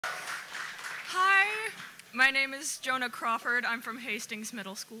My name is Jonah Crawford. I'm from Hastings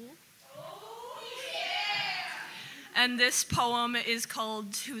Middle School. Oh, yeah! And this poem is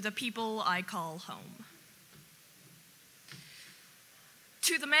called To the People I Call Home.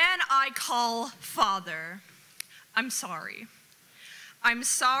 To the man I call father, I'm sorry. I'm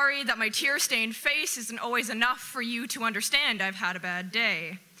sorry that my tear-stained face isn't always enough for you to understand I've had a bad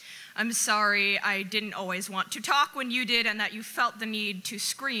day. I'm sorry I didn't always want to talk when you did and that you felt the need to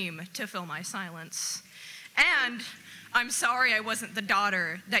scream to fill my silence. And I'm sorry I wasn't the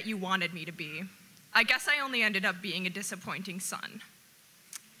daughter that you wanted me to be. I guess I only ended up being a disappointing son.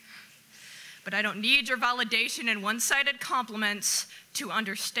 But I don't need your validation and one-sided compliments to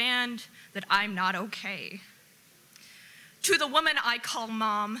understand that I'm not okay. To the woman I call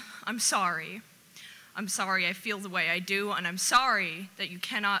mom, I'm sorry. I'm sorry I feel the way I do, and I'm sorry that you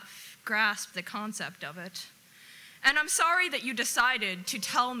cannot grasp the concept of it. And I'm sorry that you decided to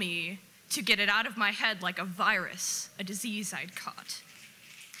tell me to get it out of my head like a virus, a disease I'd caught.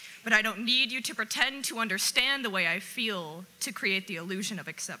 But I don't need you to pretend to understand the way I feel to create the illusion of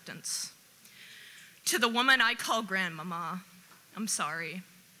acceptance. To the woman I call grandmama, I'm sorry.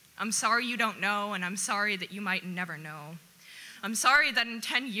 I'm sorry you don't know, and I'm sorry that you might never know. I'm sorry that in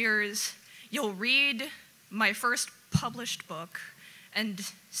 10 years, you'll read my first published book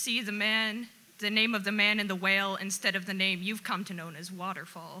and see the name of the man in the whale instead of the name you've come to know as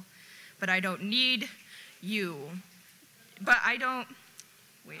Waterfall. But I don't need you. But I don't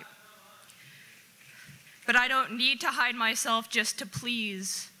need to hide myself just to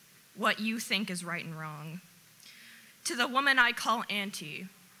please what you think is right and wrong. To the woman I call auntie,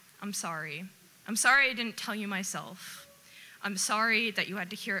 I'm sorry. I'm sorry I didn't tell you myself. I'm sorry that you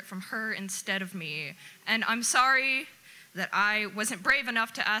had to hear it from her instead of me. And I'm sorry that I wasn't brave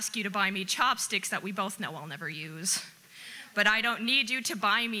enough to ask you to buy me chopsticks that we both know I'll never use. But I don't need you to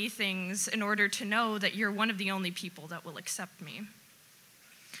buy me things in order to know that you're one of the only people that will accept me.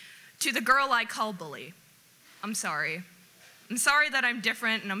 To the girl I call bully, I'm sorry. I'm sorry that I'm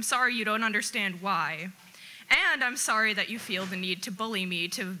different, and I'm sorry you don't understand why. And I'm sorry that you feel the need to bully me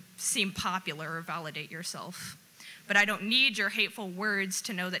to seem popular or validate yourself. But I don't need your hateful words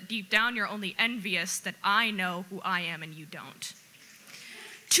to know that deep down you're only envious that I know who I am and you don't.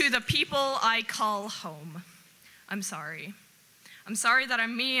 To the people I call home, I'm sorry. I'm sorry that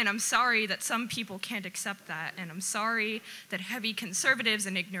I'm me, and I'm sorry that some people can't accept that, and I'm sorry that heavy conservatives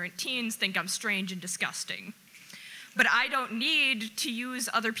and ignorant teens think I'm strange and disgusting. But I don't need to use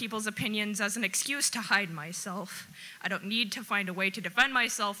other people's opinions as an excuse to hide myself. I don't need to find a way to defend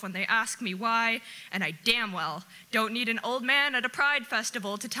myself when they ask me why, and I damn well don't need an old man at a pride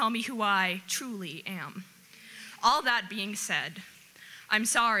festival to tell me who I truly am. All that being said, I'm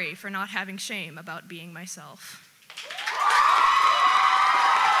sorry for not having shame about being myself.